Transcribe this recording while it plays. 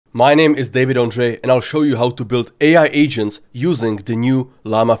My name is David Ondrej and I'll show you how to build AI agents using the new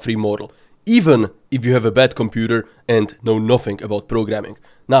Llama 3 model, even if you have a bad computer and know nothing about programming.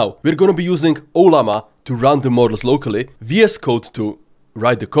 Now, we're going to be using Llama to run the models locally, VS Code to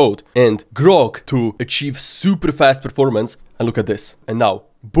write the code, and Grok to achieve super fast performance. And look at this. And now,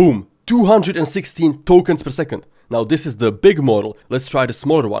 boom, 216 tokens per second. Now, this is the big model. Let's try the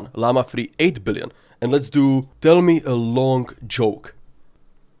smaller one, Llama 3 8 billion. And let's do, tell me a long joke.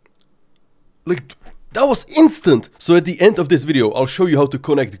 Like, that was instant! So at the end of this video, I'll show you how to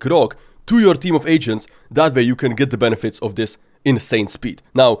connect Grok to your team of agents. That way you can get the benefits of this insane speed.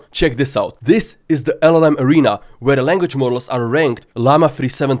 Now, check this out. This is the LLM arena where the language models are ranked Llama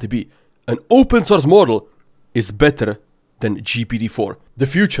 370B. An open source model is better than GPT-4. The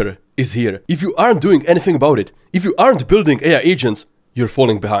future is here. If you aren't doing anything about it, if you aren't building AI agents, you're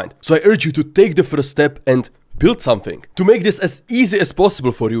falling behind. So I urge you to take the first step and build something. To make this as easy as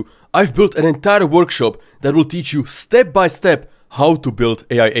possible for you, I've built an entire workshop that will teach you step by step how to build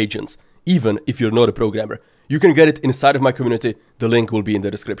AI agents, even if you're not a programmer. You can get it inside of my community. The link will be in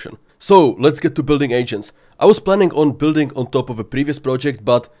the description. So let's get to building agents. I was planning on building on top of a previous project,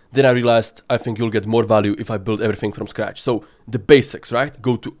 but then I realized I think you'll get more value if I build everything from scratch. So the basics, right?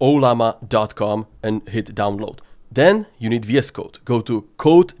 Go to ollama.com and hit download. Then you need VS Code. Go to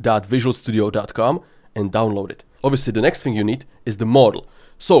code.visualstudio.com and download it. Obviously, the next thing you need is the model.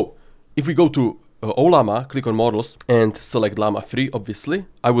 So if we go to Llama, click on models and select Llama 3, obviously,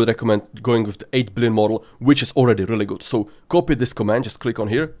 I would recommend going with the 8 billion model, which is already really good. So copy this command, just click on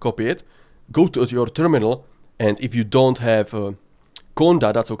here, copy it, go to your terminal, and if you don't have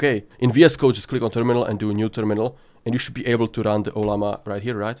Conda, that's okay. In VS Code, just click on terminal and do a new terminal, and you should be able to run the Llama right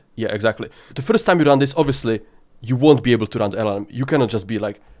here, right? Yeah, exactly. The first time you run this, obviously, you won't be able to run the LLM. You cannot just be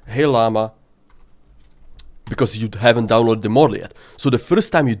like, hey Llama, because you haven't downloaded the model yet. So the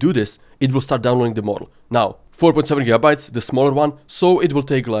first time you do this, it will start downloading the model. Now, 4.7 gigabytes, the smaller one, so it will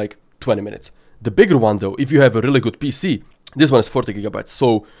take like 20 minutes. The bigger one though, if you have a really good PC, this one is 40 gigabytes,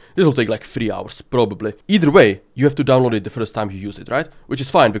 so this will take like 3 hours, probably. Either way, you have to download it the first time you use it, right? Which is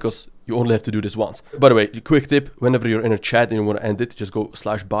fine, because you only have to do this once. By the way, quick tip, whenever you're in a chat and you want to end it, just go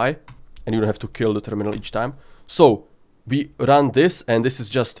 /buy, and you don't have to kill the terminal each time. So, we run this, and this is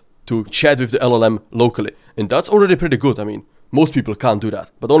just to chat with the LLM locally. And that's already pretty good. I mean, most people can't do that.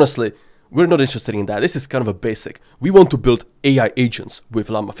 But honestly, we're not interested in that. This is kind of a basic. We want to build AI agents with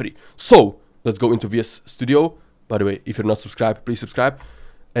Llama 3. So, let's go into VS Studio. By the way, if you're not subscribed, please subscribe.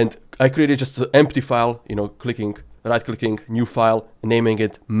 And I created just an empty file, you know, right-clicking, new file, naming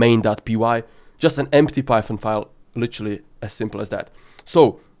it main.py. Just an empty Python file, literally as simple as that.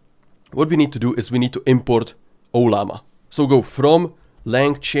 So, what we need to do is we need to import Llama. So go from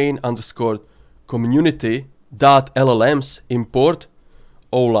langchain underscore community.llms import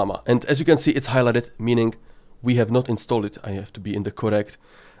Llama. And as you can see, it's highlighted, meaning we have not installed it. I have to be in the correct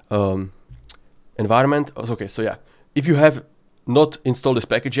environment. Okay, so yeah, if you have not installed this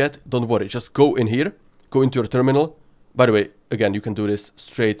package yet, don't worry, just go in here, go into your terminal. By the way, again, you can do this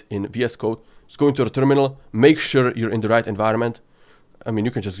straight in VS Code. Just go into your terminal, make sure you're in the right environment. I mean,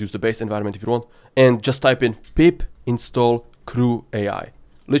 you can just use the base environment if you want, and just type in pip install crew AI.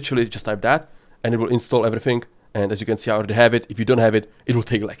 Literally just type that and it will install everything. And as you can see, I already have it. If you don't have it, it will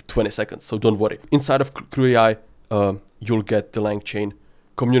take like 20 seconds. So don't worry. Inside of crew AI, you'll get the langchain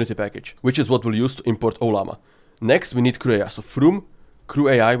community package, which is what we'll use to import Llama. Next, we need crew AI. So from crew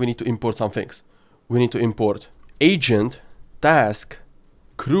AI, we need to import some things. We need to import agent, task,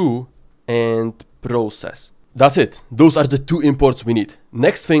 crew, and process. That's it. Those are the two imports we need.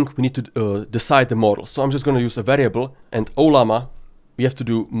 Next thing, we need to decide the model. So I'm just going to use a variable, and Llama, we have to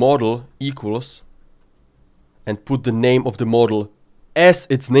do model equals and put the name of the model as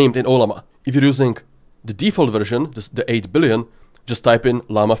it's named in Llama. If you're using the default version, the 8 billion, just type in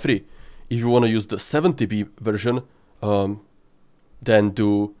Llama 3. If you want to use the 70B version, then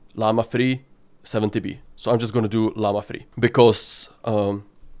do Llama 3 70B. So I'm just going to do Llama 3 because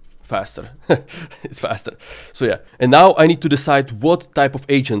faster. It's faster. So yeah, and now I need to decide what type of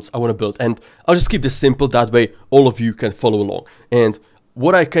agents I want to build, and I'll just keep this simple, that way all of you can follow along. And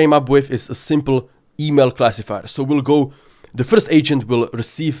what I came up with is a simple email classifier. So we'll go, the first agent will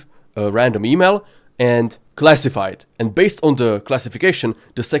receive a random email and classify it, and based on the classification,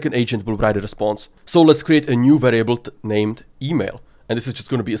 the second agent will write a response. So let's create a new variable named email, and this is just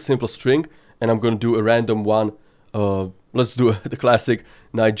going to be a simple string, and I'm going to do a random one. Let's do the classic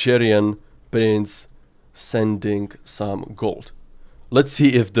Nigerian prince sending some gold. Let's see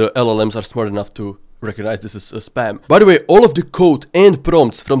if the LLMs are smart enough to recognize this as a spam. By the way, all of the code and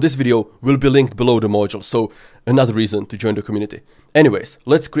prompts from this video will be linked below the module. So another reason to join the community. Anyways,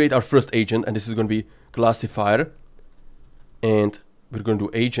 let's create our first agent, and this is going to be classifier. And we're going to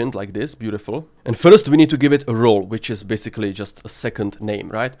do agent like this, beautiful. And first we need to give it a role, which is basically just a second name,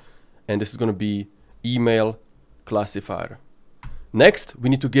 right? And this is going to be email classifier. Next, we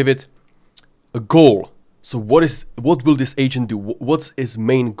need to give it a goal. So what will this agent do? What's its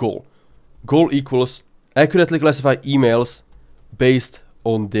main goal? Goal equals accurately classify emails based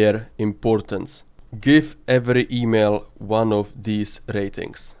on their importance. Give every email one of these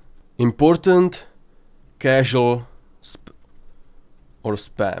ratings: important, casual, or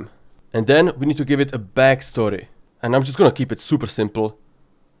spam. And then we need to give it a backstory. And I'm just gonna keep it super simple.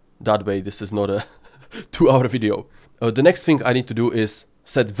 That way this is not a 2-hour video. The next thing I need to do is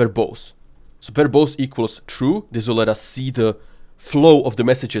set verbose. So verbose equals true. This will let us see the flow of the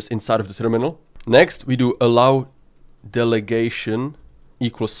messages inside of the terminal. Next, we do allow delegation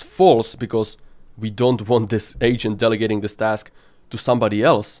equals false, because we don't want this agent delegating this task to somebody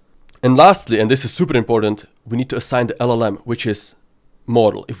else. And lastly, and this is super important, we need to assign the LLM, which is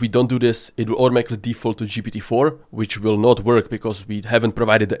model. If we don't do this, it will automatically default to GPT-4, which will not work because we haven't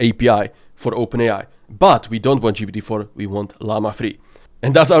provided the API for OpenAI. But we don't want GPT-4, we want Llama 3.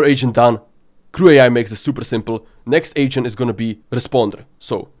 And that's our agent done. Crew AI makes this super simple. Next agent is going to be responder.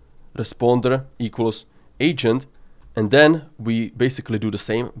 So responder equals agent. And then we basically do the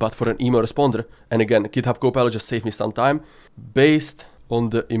same, but for an email responder. And again, GitHub Copilot just saved me some time. Based on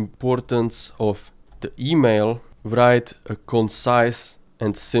the importance of the email, write a concise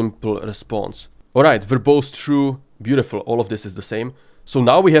and simple response. All right, verbose true, beautiful. All of this is the same. So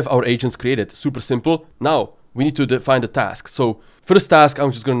now we have our agents created, super simple. Now we need to define the task. So first task,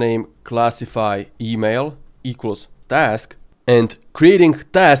 I'm just gonna name classify email equals task. And creating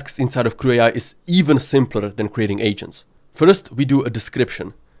tasks inside of Crew AI is even simpler than creating agents. First, we do a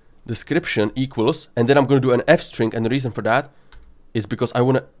description. Description equals, and then I'm going to do an f string, and the reason for that is because I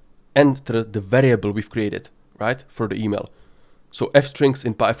want to enter the variable we've created, right, for the email. So f strings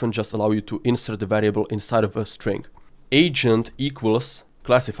in Python just allow you to insert the variable inside of a string. Agent equals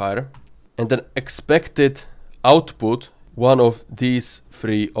classifier, and then expected output, one of these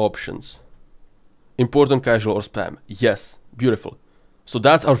three options. Important, casual, or spam. Yes. Beautiful. So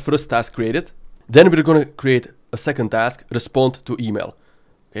that's our first task created. Then we're going to create a second task, respond to email.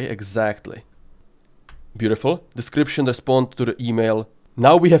 Okay, exactly. Beautiful. Description, respond to the email.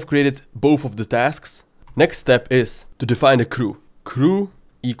 Now we have created both of the tasks. Next step is to define a crew. Crew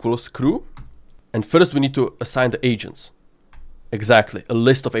equals crew. And first we need to assign the agents. Exactly, a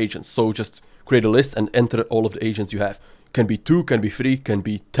list of agents. So just create a list and enter all of the agents you have. Can be 2, can be 3, can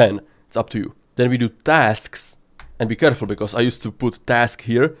be 10. It's up to you. Then we do tasks. And be careful, because I used to put task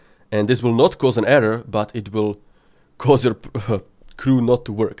here, and this will not cause an error, but it will cause your crew not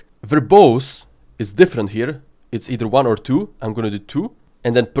to work. Verbose is different here. It's either 1 or 2. I'm going to do 2.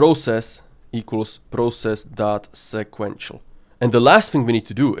 And then process equals process.sequential. And the last thing we need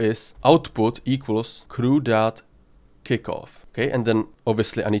to do is output equals crew.kickoff. Okay, and then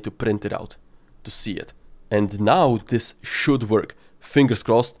obviously I need to print it out to see it. And now this should work. Fingers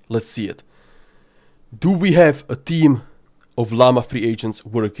crossed, let's see it. Do we have a team of Llama 3 agents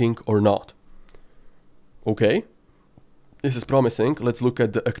working or not? Okay, this is promising. Let's look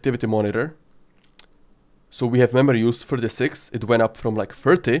at the activity monitor. So we have memory used 36. It went up from like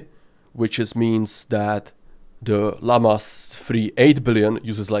 30, which means that the Llama 3 8 billion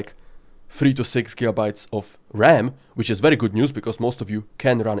uses like 3 to 6 gigabytes of RAM, which is very good news because most of you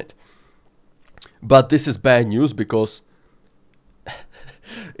can run it. But this is bad news because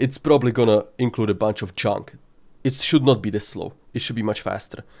it's probably gonna include a bunch of junk. It should not be this slow. It should be much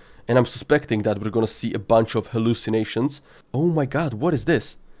faster. And I'm suspecting that we're gonna see a bunch of hallucinations. Oh my god, what is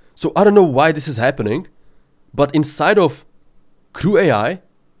this? So I don't know why this is happening, but inside of Crew AI,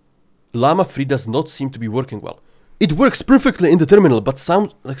 Llama 3 does not seem to be working well. It works perfectly in the terminal, but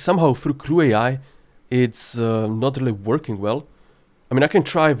somehow through Crew AI, it's not really working well. I mean, I can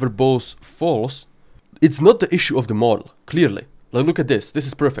try verbose false. It's not the issue of the model, clearly. Like, look at this. This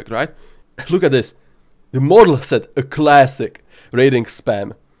is perfect, right? Look at this. The model said a classic rating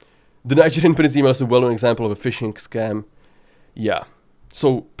spam. The Nigerian Prince email is a well-known example of a phishing scam. Yeah.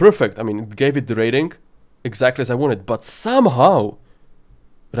 So, perfect. I mean, it gave it the rating exactly as I wanted. But somehow,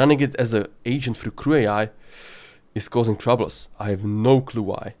 running it as an agent through Crew AI is causing troubles. I have no clue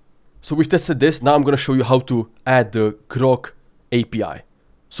why. So, we've tested this. Now I'm going to show you how to add the Grok API.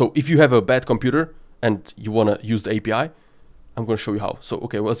 So, if you have a bad computer and you want to use the API, I'm going to show you how. So,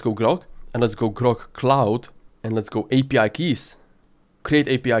 okay, well, let's go Grok, and let's go Grok Cloud, and let's go API keys. Create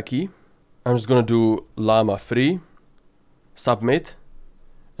API key. I'm just going to do Llama 3, submit,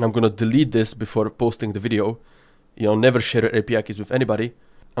 and I'm going to delete this before posting the video. you know, never share your API keys with anybody.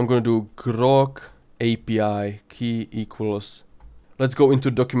 I'm gonna do grok API key equals. Let's go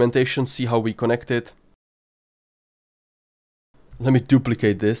into documentation, see how we connect it. Let me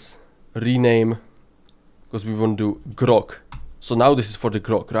duplicate this, rename, because we want to do grok. So now this is for the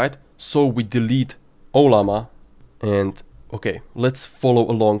grok, right? So we delete Llama, and okay, let's follow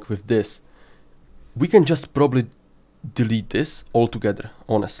along with this. We can just probably delete this altogether,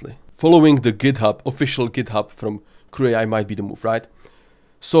 honestly. Following the GitHub, official GitHub from CrewAI might be the move, right?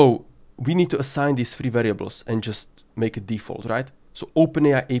 So we need to assign these three variables and just make it default, right? So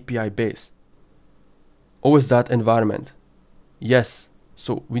OpenAI API base, os.environment. Yes,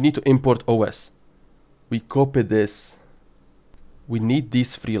 so we need to import OS. We copy this. We need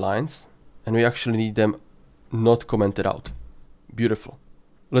these three lines, and we actually need them not commented out. Beautiful.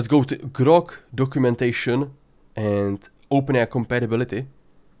 Let's go to grok documentation and OpenAI compatibility,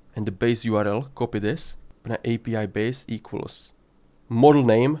 and the base URL, copy this. OpenAI API base equals model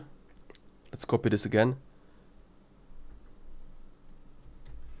name. Let's copy this again.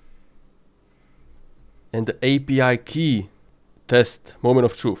 And the API key. Test, moment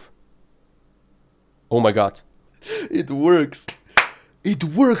of truth. Oh my god. It works. It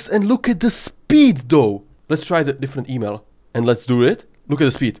works, and look at the speed though. Let's try the different email and let's do it. Look at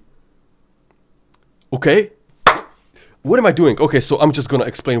the speed. Okay. What am I doing? Okay, so I'm just gonna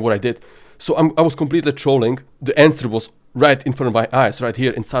explain what I did. So I was completely trolling. The answer was right in front of my eyes, right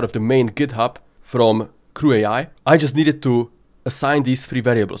here inside of the main GitHub from CrewAI. I just needed to assign these three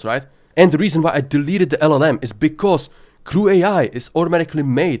variables, right? And the reason why I deleted the LLM is because CrewAI is automatically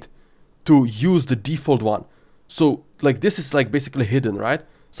made to use the default one. So like this is like basically hidden, right?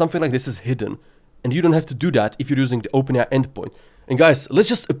 Something like this is hidden. And you don't have to do that if you're using the OpenAI endpoint. And guys, let's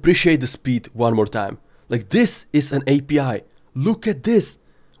just appreciate the speed one more time. Like this is an API. Look at this.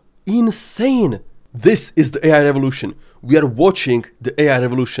 Insane. This is the AI revolution. We are watching the AI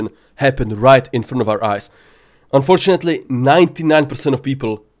revolution happen right in front of our eyes. Unfortunately, 99% of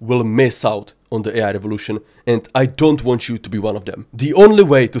people will miss out on the AI revolution, and I don't want you to be one of them. The only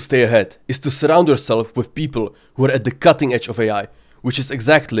way to stay ahead is to surround yourself with people who are at the cutting edge of AI, which is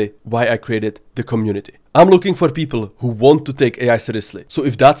exactly why I created the community. I'm looking for people who want to take AI seriously. So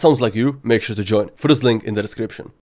if that sounds like you, make sure to join. First link in the description.